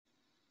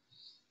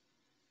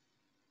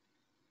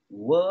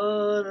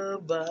What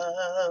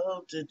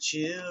about the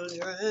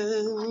children?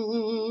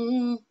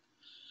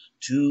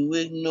 To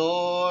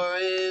ignore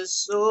is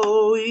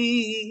so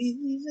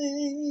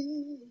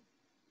easy.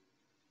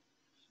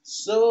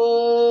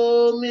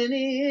 So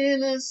many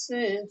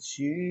innocent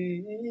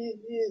children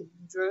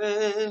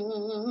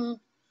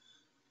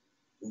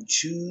who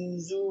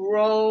choose the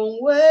wrong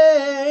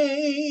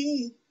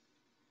way.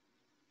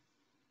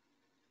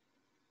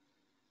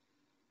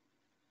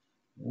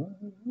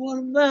 What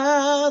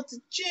about the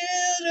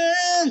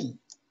children?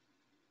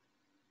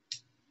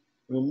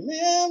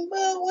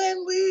 Remember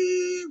when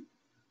we were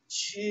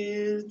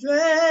children,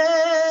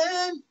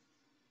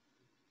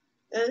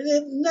 and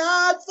if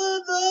not for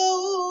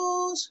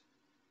those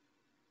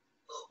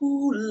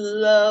who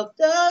loved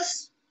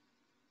us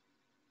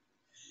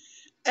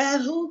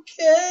and who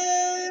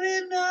cared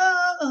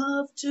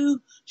enough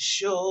to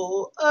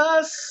show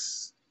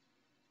us,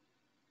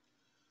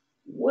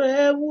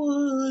 where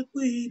would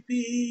we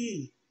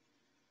be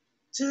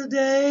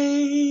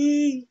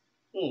today?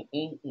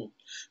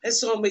 That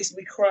song makes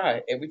me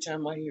cry every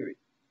time I hear it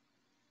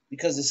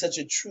because it's such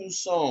a true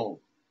song.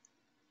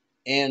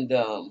 And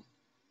a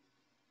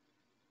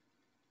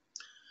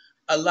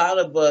lot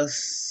of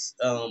us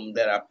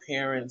that are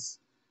parents,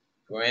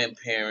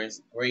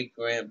 grandparents, great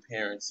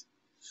grandparents,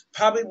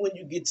 probably when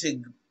you get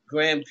to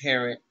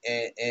grandparent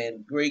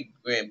and great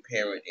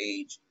grandparent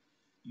age,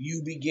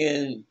 you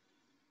begin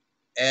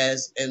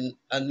as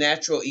a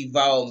natural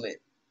evolvement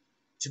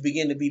to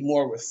begin to be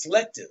more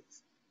reflective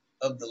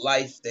of the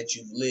life that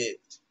you've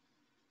lived.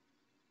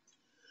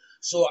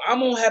 So I'm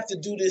gonna have to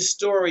do this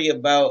story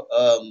about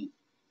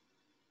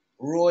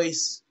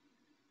Royce,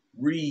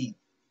 Reed,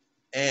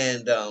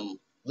 and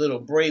little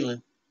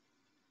Braylon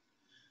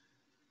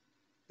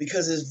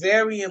because it's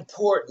very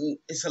important.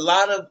 It's a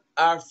lot of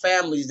our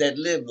families that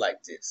live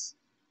like this.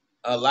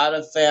 A lot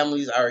of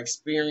families are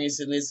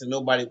experiencing this and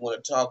nobody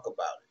want to talk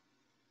about it.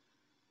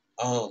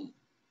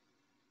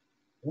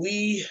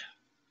 We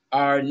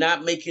are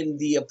not making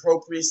the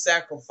appropriate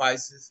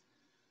sacrifices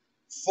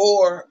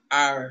for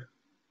our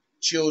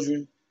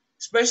children,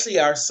 especially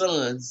our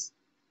sons.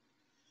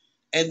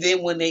 And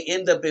then when they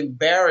end up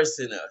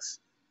embarrassing us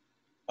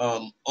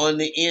on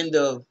the end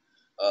of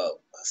a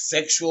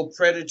sexual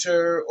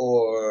predator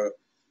or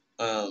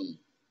a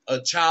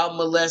child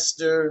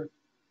molester,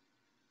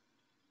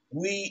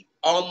 we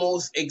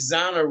almost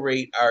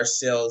exonerate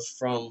ourselves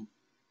from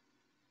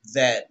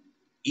that,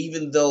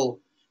 even though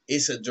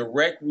it's a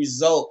direct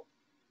result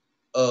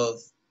of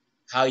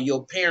how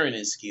your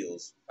parenting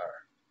skills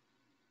are.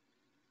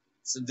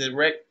 It's a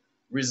direct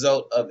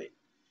result of it.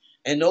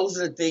 And those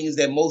are the things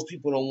that most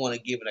people don't want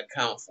to give an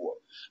account for.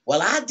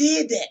 Well, I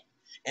did that.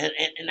 And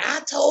I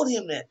told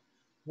him that.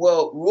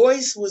 Well,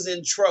 Royce was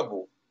in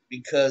trouble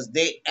because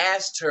they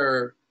asked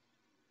her,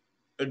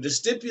 the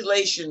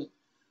stipulation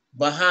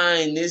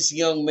behind this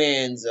young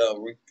man's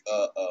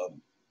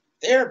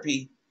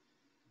therapy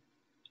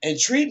and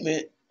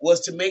treatment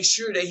was to make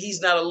sure that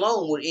he's not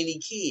alone with any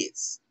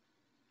kids,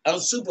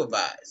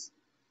 unsupervised.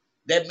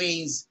 That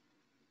means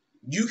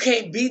you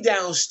can't be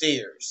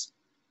downstairs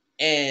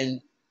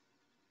and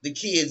the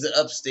kids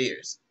are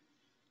upstairs.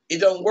 It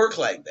don't work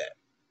like that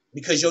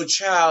because your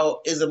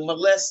child is a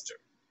molester.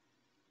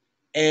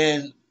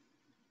 And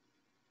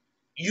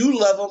you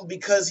love him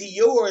because he's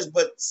yours,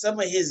 but some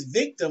of his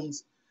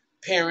victims'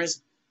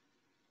 parents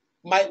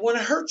might want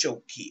to hurt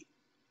your kid.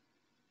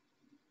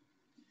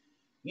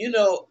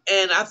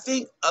 And I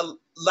think a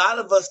lot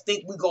of us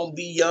think we're going to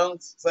be young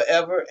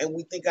forever, and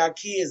we think our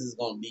kids is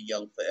going to be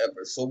young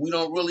forever. So we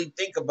don't really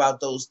think about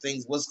those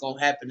things, what's going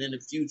to happen in the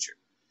future.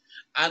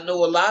 I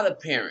know a lot of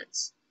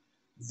parents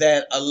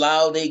that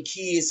allow their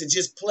kids to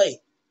just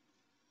play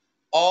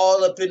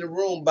all up in the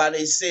room by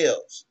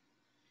themselves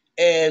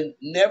and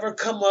never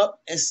come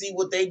up and see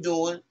what they're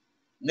doing,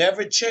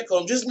 never check on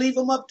them, just leave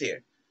them up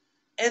there.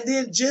 And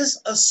then just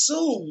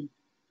assume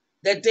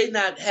that they're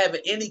not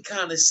having any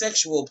kind of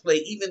sexual play,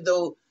 even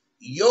though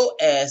your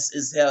ass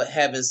is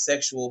having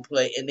sexual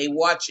play and they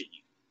watching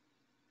you.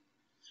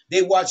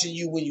 They watching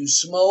you when you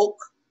smoke.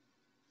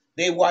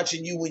 They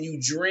watching you when you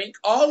drink.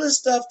 All the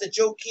stuff that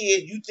you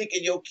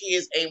thinking your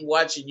kids ain't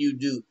watching you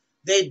do.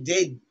 They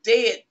dead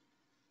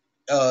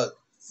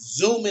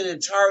zooming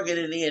and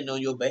targeting in on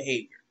your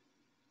behavior.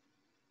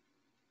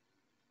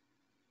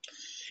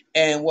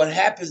 And what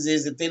happens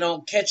is if they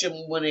don't catch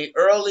them when they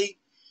early,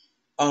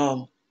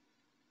 9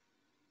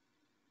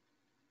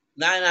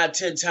 out of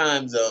 10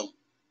 times,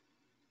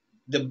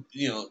 the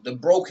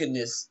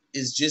brokenness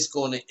is just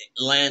going to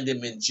land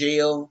them in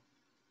jail,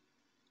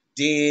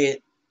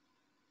 dead,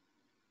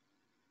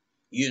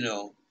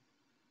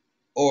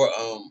 or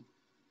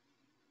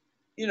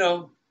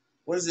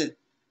what is it?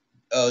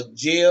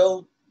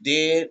 Jail,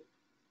 dead,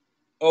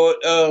 or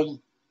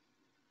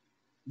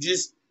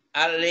just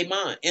out of their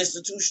mind,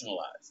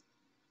 institutionalized.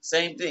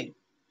 Same thing.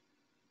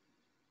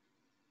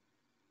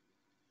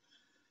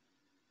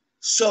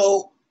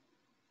 So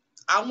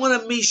I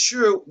want to make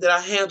sure that I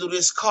handle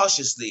this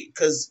cautiously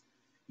because,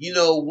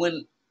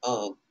 when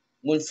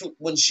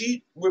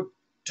she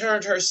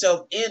turned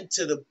herself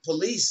into the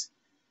police,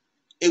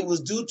 it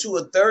was due to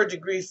a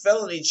third-degree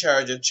felony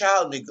charge of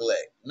child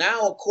neglect.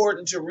 Now,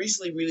 according to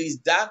recently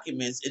released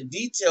documents, and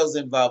details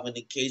involving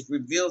the case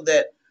revealed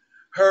that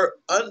her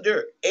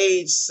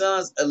underage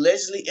son's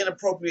allegedly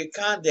inappropriate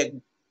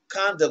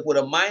conduct with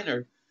a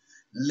minor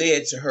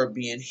led to her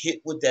being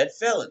hit with that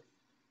felony.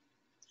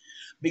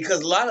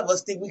 Because a lot of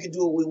us think we can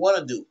do what we want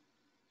to do.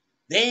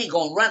 They ain't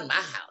going to run my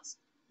house.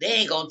 They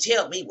ain't going to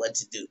tell me what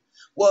to do.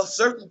 Well,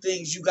 certain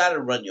things you got to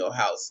run your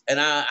house. And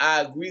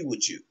I agree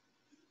with you.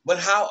 But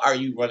how are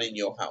you running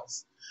your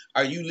house?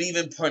 Are you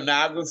leaving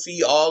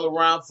pornography all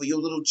around for your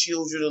little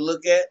children to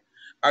look at?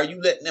 Are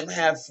you letting them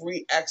have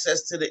free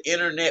access to the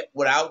internet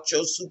without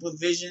your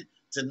supervision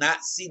to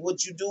not see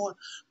what you're doing?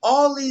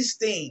 All these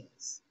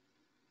things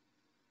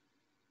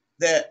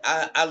that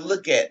I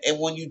look at, and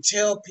when you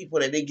tell people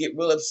that, they get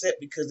real upset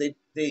because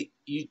they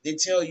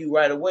tell you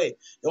right away.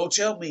 Don't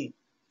tell me,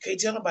 can't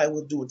tell nobody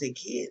what to do with their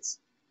kids.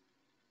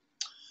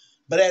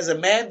 But as a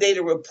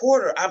mandated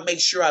reporter, I make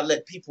sure I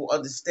let people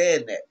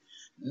understand that.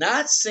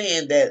 Not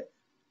saying that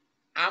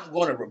I'm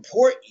going to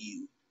report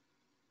you.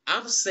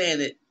 I'm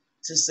saying it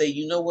to say,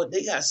 you know what,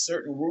 they got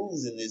certain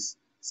rules in this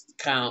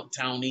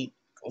county,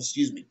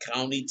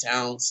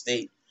 town,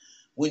 state.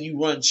 When you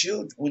run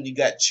children, when you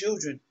got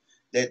children,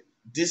 that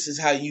this is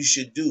how you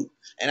should do.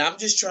 And I'm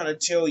just trying to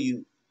tell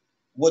you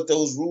what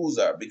those rules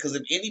are. Because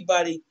if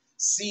anybody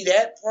see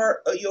that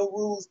part of your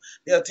rules,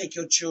 they'll take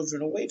your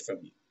children away from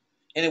you.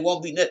 And it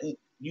won't be nothing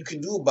you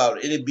can do about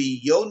it. It'll be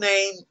your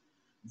name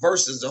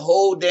versus the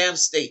whole damn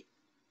state.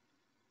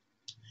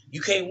 You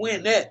can't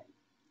win that.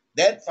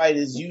 That fight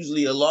is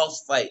usually a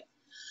lost fight.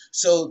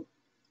 So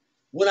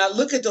when I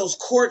look at those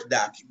court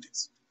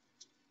documents,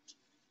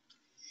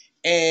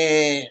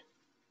 and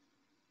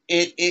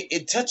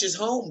it touches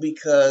home,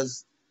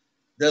 because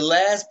the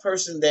last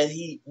person that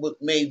he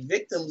made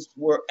victims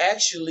were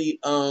actually,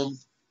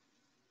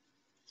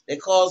 they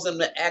caused them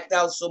to act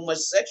out so much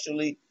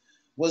sexually,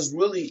 was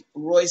really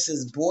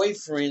Royce's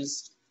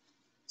boyfriend's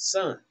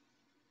son.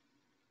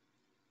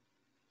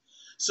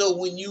 So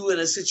when you in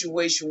a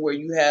situation where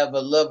you have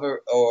a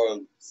lover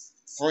or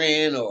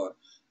friend or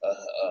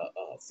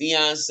a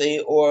fiance,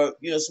 or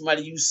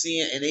somebody you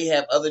see and they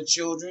have other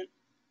children,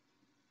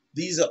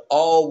 these are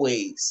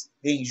always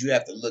things you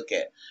have to look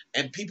at.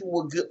 And people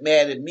will get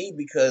mad at me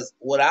because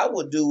what I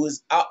would do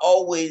is I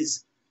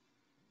always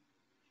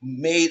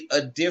made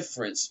a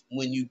difference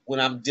when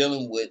I'm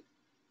dealing with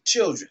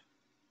children.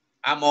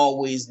 I'm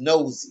always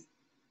nosy.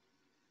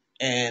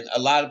 And a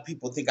lot of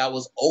people think I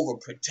was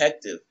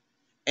overprotective.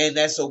 And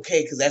that's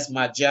okay, because that's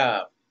my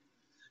job.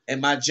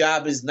 And my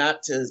job is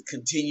not to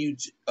continue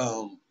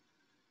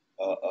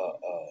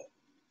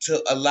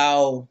to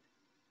allow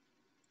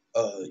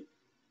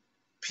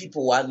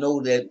people I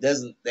know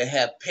that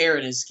have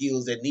parenting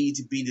skills that need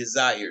to be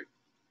desired,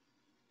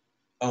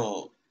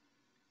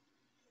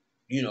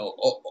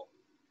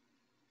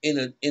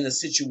 in a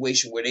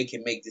situation where they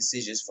can make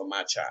decisions for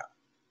my child,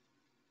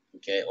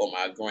 okay, or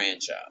my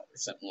grandchild or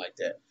something like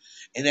that.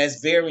 And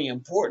that's very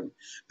important,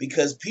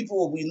 because people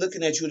will be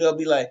looking at you, they'll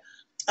be like,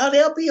 oh,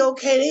 they'll be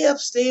okay, they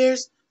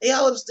upstairs, they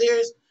all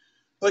upstairs.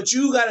 But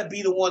you got to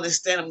be the one to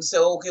stand up and say,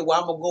 okay, well,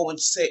 I'm going to go and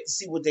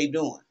see what they're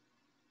doing.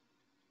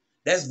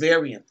 That's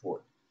very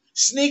important.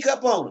 Sneak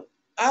up on them.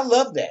 I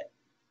love that.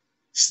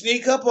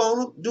 Sneak up on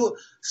them. Do it.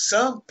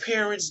 Some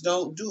parents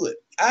don't do it.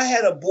 I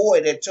had a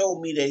boy that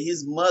told me that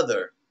his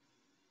mother,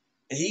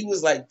 and he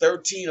was like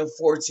 13 or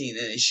 14,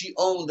 and she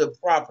owned the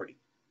property.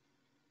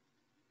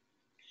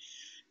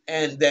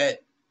 And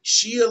that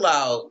she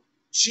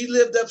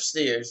lived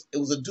upstairs. It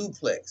was a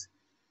duplex.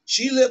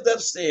 She lived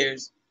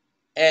upstairs,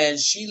 and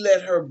she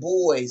let her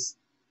boys,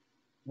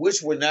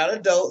 which were not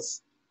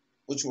adults,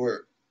 which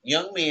were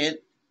young men,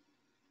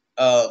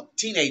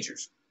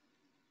 teenagers,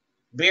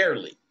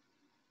 barely.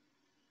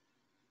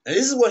 And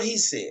this is what he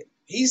said.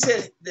 He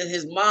said that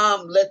his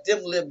mom let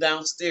them live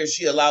downstairs.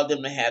 She allowed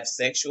them to have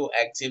sexual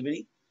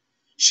activity.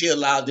 She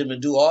allowed them to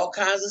do all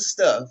kinds of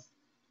stuff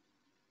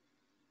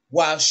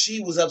while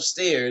she was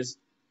upstairs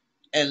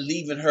and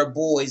leaving her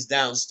boys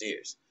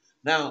downstairs.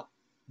 Now,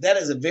 that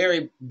is a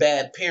very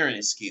bad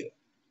parenting skill.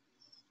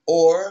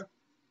 Or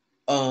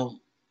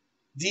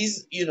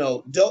these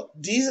are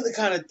the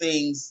kind of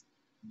things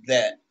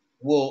that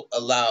will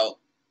allow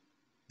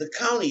the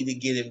county to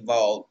get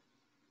involved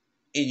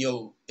in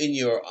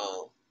your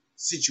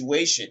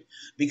situation,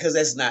 because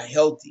that's not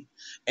healthy.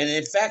 And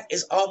in fact,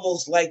 it's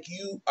almost like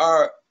you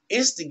are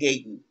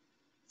instigating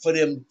for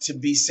them to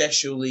be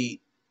sexually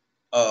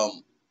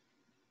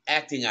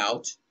acting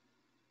out.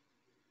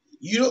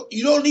 You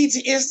don't need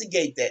to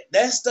instigate that.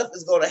 That stuff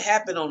is going to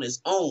happen on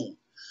its own.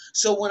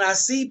 So when I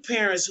see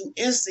parents who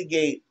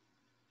instigate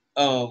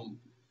and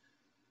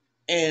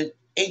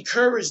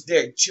encourage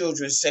their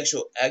children's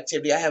sexual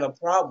activity, I have a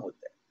problem with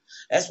that.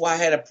 That's why I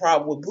had a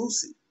problem with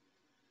Boosie.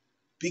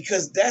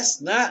 Because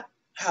that's not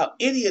how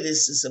any of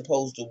this is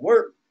supposed to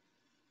work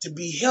to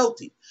be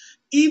healthy.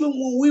 Even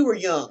when we were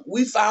young,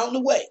 we found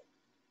a way.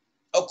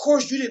 Of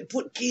course, you didn't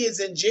put kids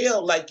in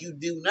jail like you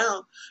do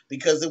now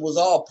because it was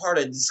all part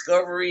of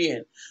discovery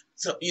and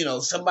so,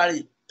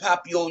 somebody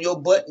pop you on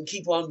your butt and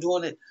keep on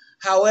doing it.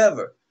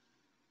 However,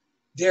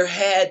 there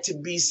had to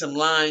be some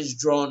lines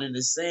drawn in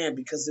the sand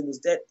because it was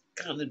that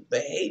kind of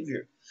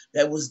behavior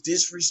that was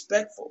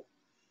disrespectful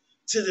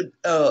to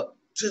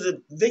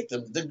the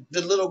victims,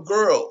 the little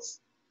girls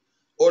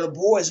or the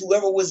boys,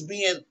 whoever was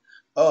being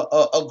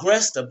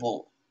aggressed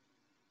upon.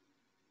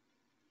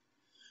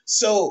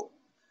 So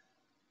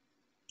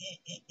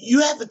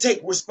you have to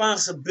take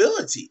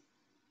responsibility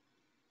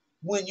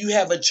when you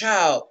have a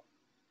child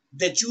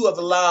that you have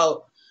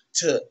allowed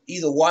to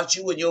either watch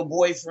you and your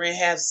boyfriend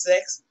have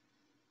sex.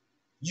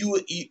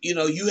 You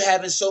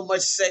having so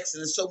much sex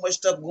and there's so much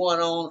stuff going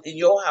on in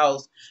your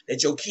house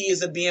that your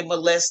kids are being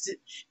molested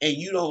and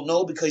you don't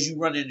know because you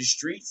run in the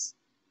streets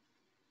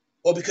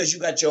or because you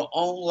got your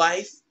own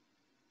life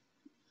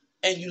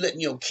and you letting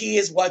your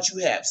kids watch you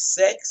have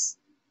sex.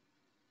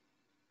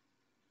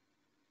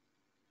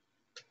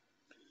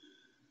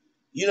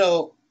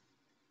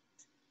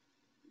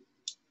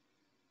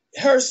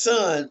 Her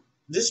son,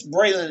 this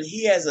Braylon,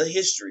 he has a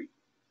history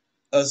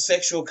of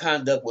sexual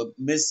conduct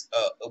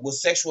with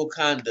sexual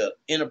conduct,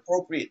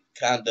 inappropriate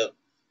conduct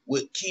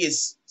with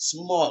kids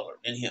smaller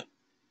than him.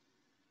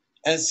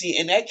 And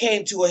that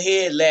came to a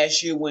head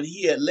last year when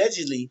he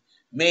allegedly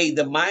made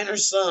the minor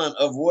son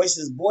of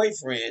Royce's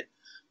boyfriend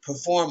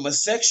perform a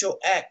sexual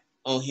act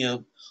on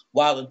him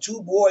while the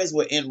two boys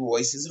were in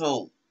Royce's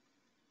home.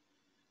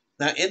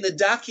 Now, in the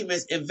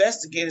documents,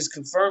 investigators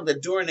confirmed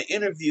that during the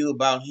interview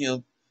about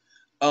him,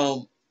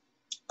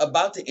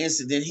 about the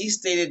incident, he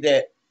stated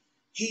that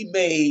he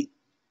made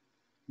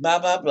blah,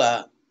 blah,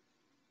 blah,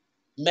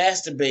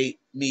 masturbate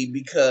me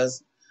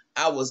because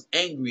I was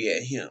angry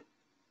at him.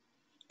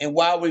 And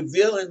while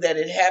revealing that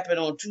it happened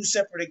on two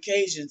separate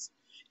occasions,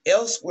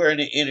 elsewhere in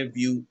the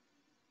interview,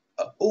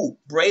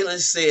 Braylon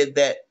said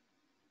that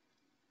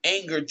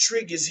anger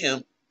triggers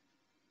him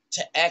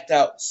to act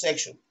out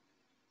sexually.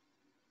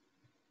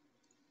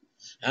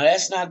 Now,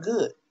 that's not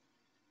good.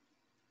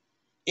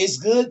 It's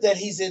good that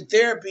he's in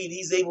therapy and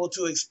he's able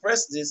to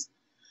express this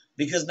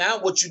because now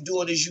what you're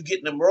doing is you're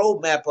getting a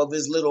roadmap of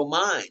his little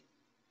mind.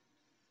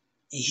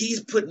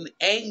 He's putting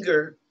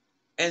anger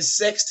and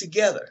sex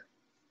together.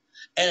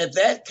 And if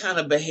that kind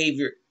of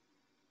behavior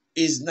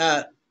is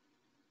not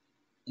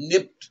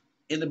nipped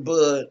in the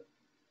bud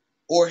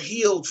or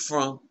healed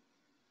from,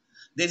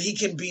 then he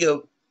can be a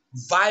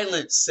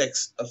violent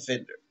sex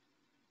offender.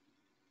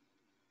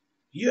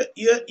 You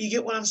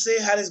get what I'm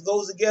saying? How this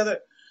goes together?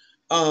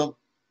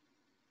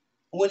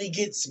 When he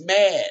gets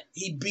mad,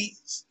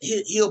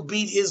 he'll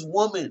beat his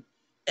woman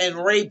and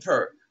rape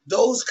her.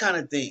 Those kind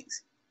of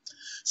things.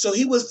 So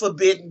he was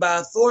forbidden by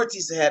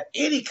authorities to have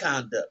any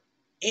conduct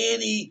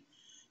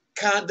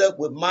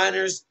with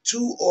minors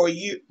 2 or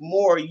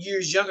more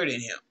years younger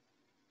than him.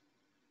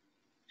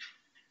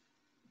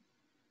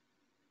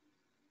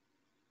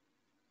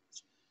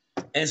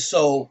 And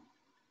so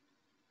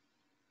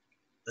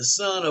the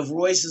son of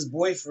Royce's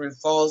boyfriend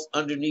falls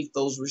underneath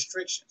those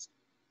restrictions.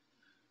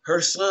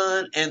 Her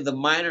son and the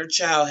minor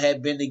child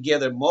had been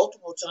together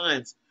multiple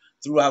times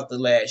throughout the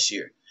last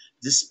year,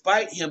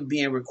 despite him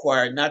being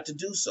required not to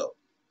do so.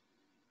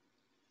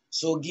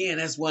 So again,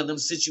 that's one of them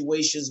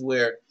situations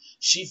where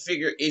she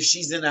figured if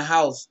she's in the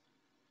house,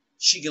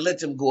 she can let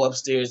them go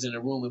upstairs in the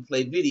room and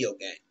play video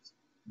games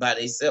by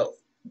themselves.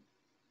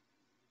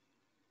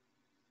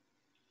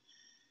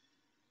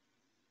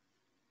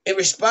 In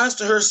response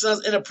to her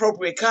son's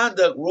inappropriate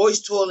conduct,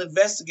 Royce told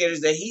investigators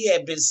that he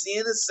had been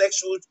seeing a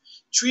sexual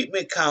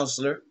treatment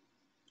counselor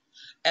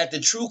at the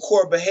True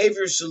Core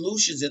Behavior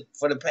Solutions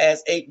for the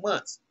past 8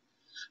 months.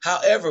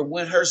 However,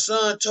 when her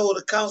son told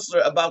the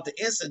counselor about the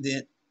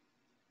incident,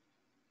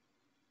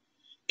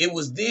 it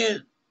was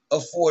then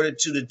afforded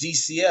to the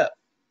DCF.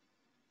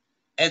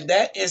 And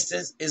that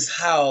instance is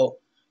how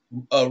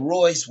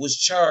Royce was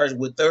charged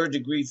with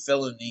third-degree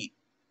felony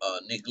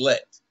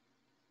neglect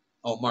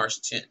on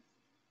March 10th.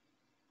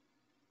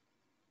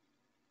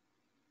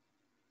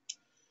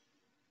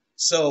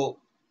 So,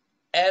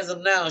 as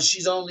of now,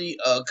 she's only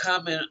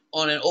commented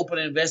on an open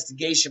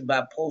investigation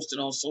by posting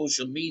on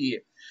social media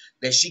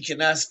that she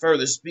cannot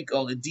further speak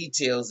on the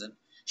details and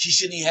she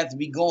shouldn't even have to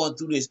be going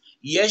through this.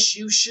 Yes,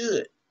 you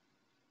should.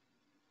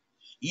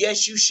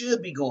 Yes, you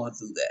should be going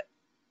through that.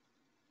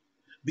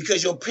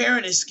 Because your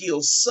parenting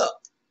skills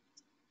suck.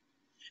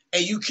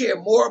 And you care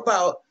more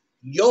about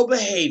your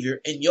behavior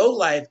and your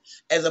life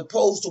as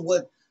opposed to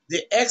what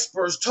the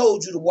experts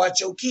told you to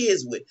watch your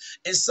kids with.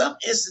 In some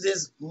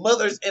incidents,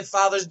 mothers and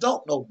fathers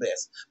don't know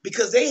best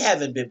because they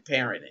haven't been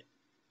parented.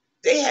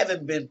 They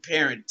haven't been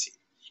parented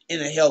in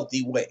a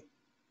healthy way.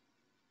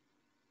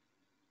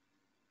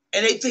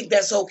 And they think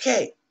that's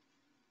okay.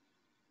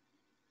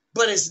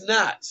 But it's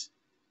not.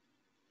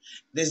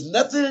 There's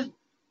nothing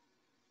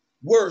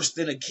worse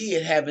than a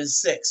kid having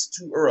sex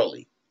too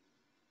early,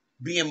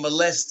 being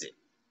molested,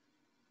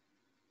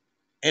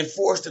 and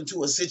forced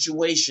into a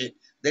situation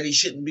that he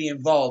shouldn't be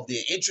involved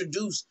in,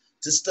 introduced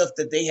to stuff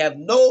that they have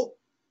no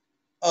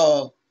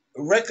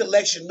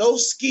recollection, no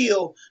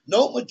skill,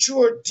 no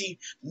maturity,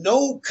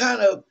 no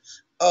kind of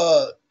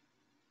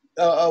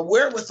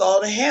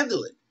wherewithal to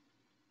handle it.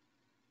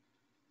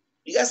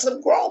 You got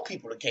some grown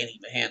people that can't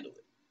even handle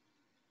it.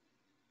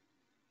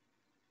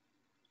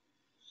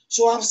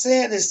 So I'm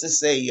saying this to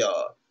say,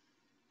 y'all,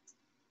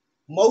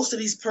 most of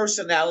these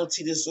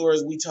personality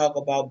disorders we talk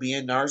about,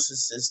 being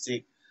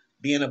narcissistic,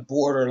 being a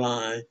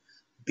borderline,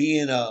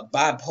 being a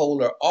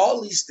bipolar,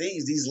 all these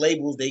things, these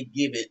labels they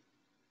give it,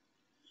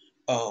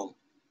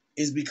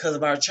 is because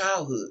of our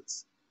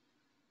childhoods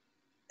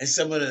and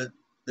some of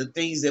the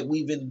things that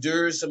we've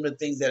endured, some of the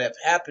things that have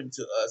happened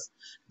to us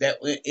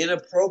that were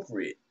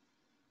inappropriate,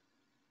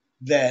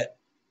 that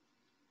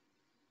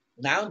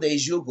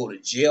nowadays you'll go to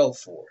jail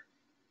for.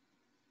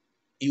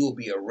 You will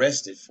be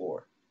arrested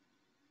for.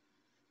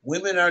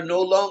 Women are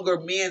no longer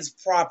men's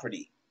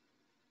property.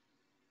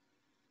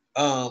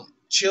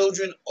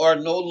 Children are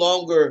no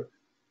longer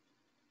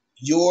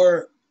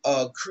your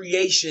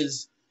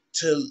creations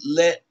to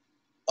let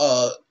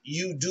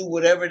you do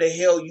whatever the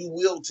hell you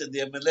will to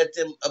them and let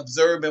them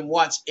observe and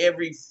watch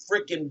every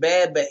freaking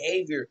bad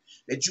behavior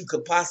that you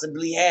could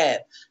possibly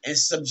have and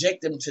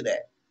subject them to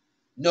that.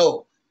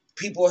 No,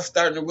 people are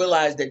starting to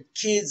realize that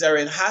kids are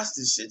in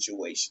hostage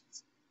situations.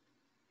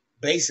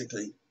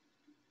 Basically,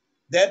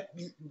 that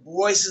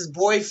Royce's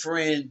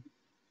boyfriend,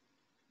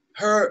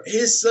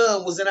 his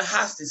son was in a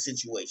hostage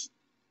situation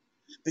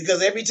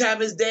because every time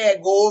his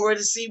dad go over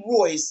to see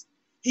Royce,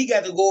 he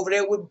got to go over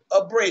there with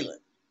Braylon.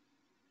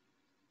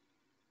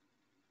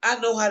 I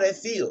know how that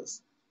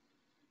feels.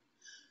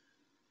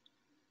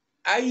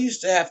 I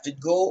used to have to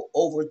go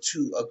over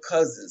to a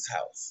cousin's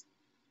house,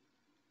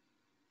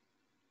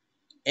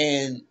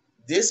 and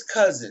this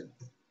cousin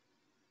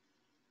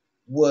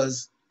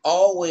was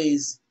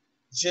always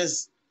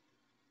just,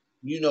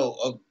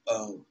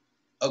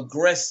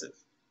 aggressive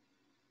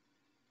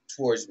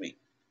towards me.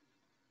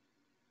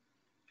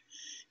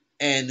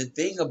 And the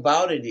thing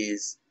about it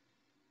is,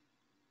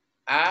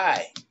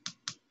 I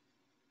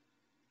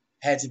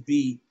had to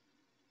be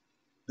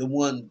the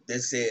one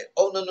that said,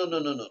 oh,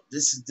 no,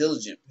 this is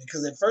diligent.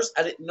 Because at first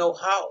I didn't know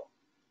how.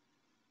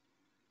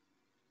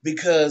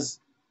 Because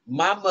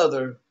my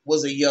mother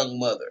was a young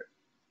mother.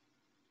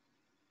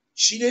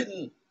 She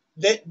didn't,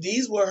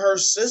 these were her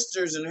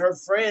sisters and her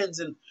friends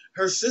and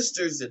her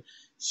sisters. And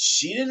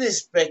she didn't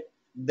expect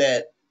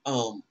that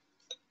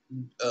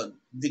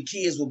the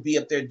kids would be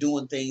up there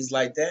doing things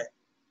like that.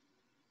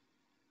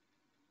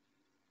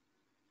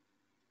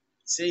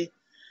 See?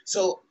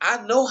 So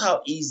I know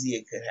how easy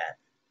it could happen.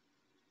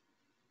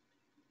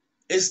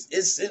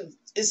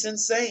 It's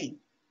insane.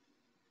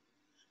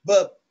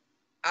 But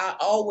I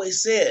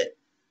always said,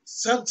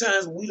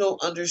 sometimes we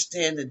don't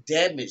understand the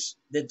damage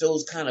that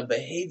those kind of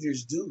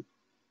behaviors do.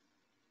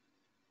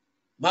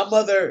 My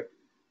mother,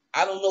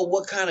 I don't know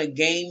what kind of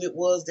game it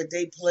was that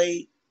they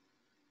played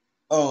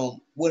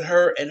with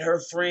her and her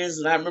friends.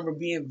 And I remember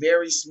being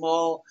very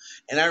small.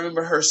 And I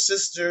remember her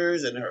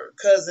sisters and her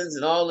cousins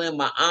and all them,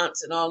 my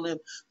aunts and all them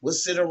would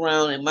sit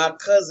around, and my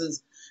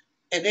cousins,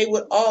 and they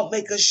would all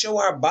make us show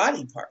our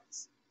body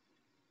parts.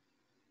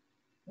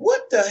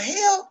 What the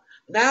hell?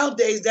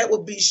 Nowadays, that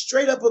would be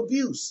straight up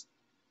abuse.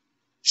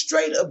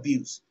 Straight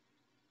abuse.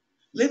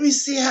 Let me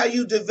see how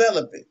you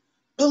develop it.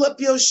 Pull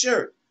up your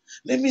shirt.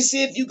 Let me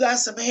see if you got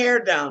some hair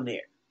down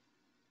there.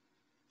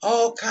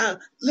 All kind.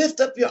 Lift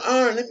up your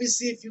arm. Let me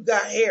see if you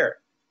got hair.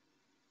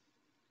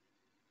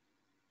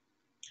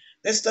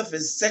 That stuff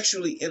is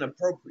sexually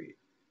inappropriate.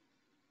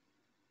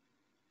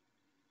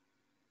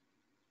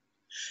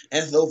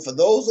 And so for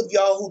those of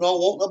y'all who don't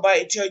want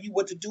nobody to tell you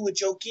what to do with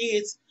your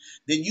kids,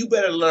 then you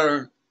better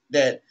learn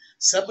that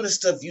some of the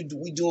stuff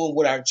we doing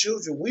with our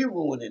children, we're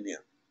ruining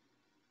them.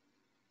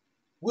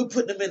 We're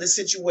putting them in a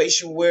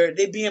situation where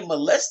they're being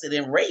molested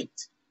and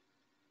raped.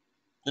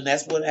 And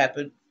that's what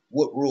happened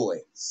with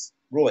Royce.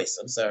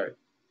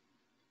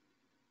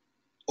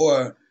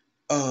 Or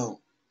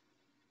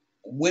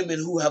women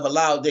who have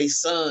allowed their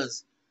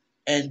sons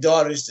and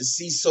daughters to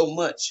see so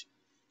much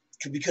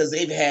because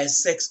they've had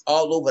sex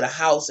all over the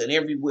house and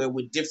everywhere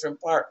with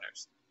different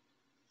partners.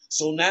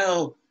 So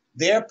now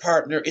their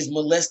partner is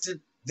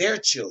molesting their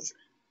children.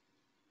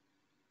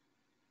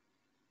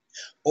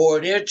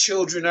 Or their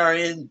children are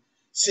in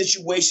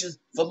situations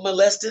for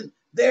molesting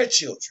their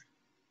children.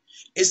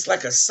 It's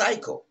like a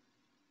cycle.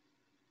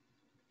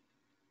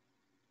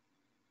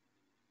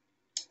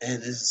 And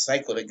it's a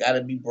cycle that got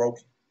to be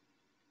broken.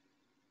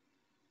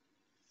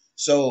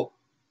 So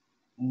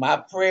my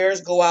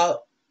prayers go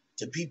out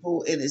to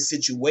people in this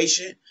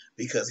situation,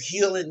 because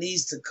healing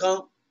needs to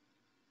come.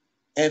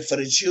 And for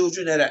the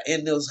children that are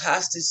in those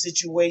hostage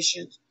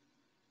situations,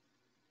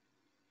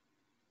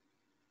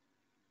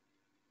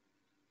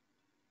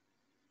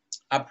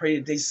 I pray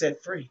that they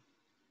set free.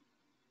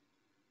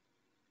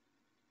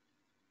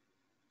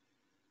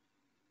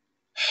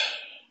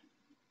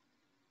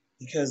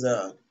 Because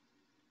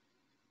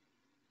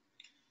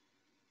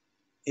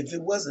if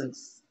it wasn't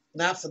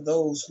not for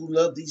those who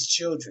love these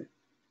children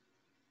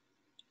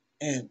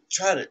and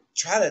try to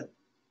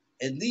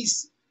at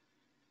least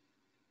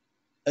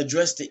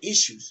address the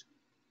issues,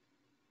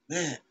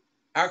 man,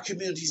 our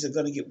communities are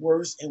going to get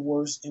worse and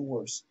worse and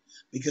worse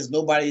because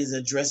nobody is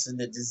addressing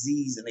the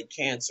disease and the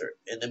cancer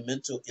and the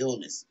mental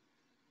illness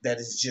that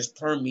is just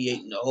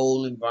permeating the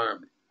whole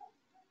environment.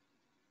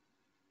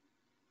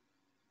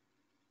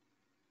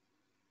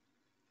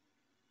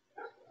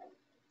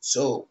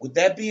 So, with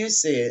that being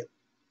said,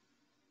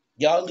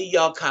 y'all leave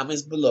y'all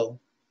comments below.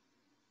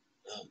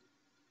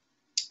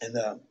 And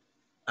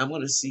I'm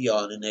going to see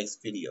y'all in the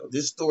next video.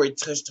 This story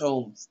touched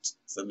home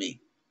for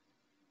me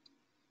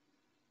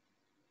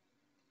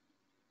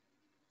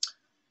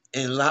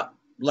in a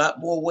lot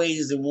more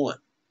ways than one,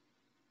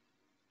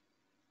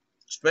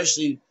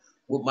 especially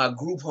with my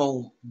group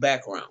home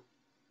background.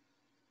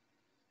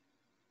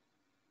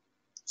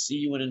 See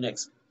you in the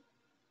next one.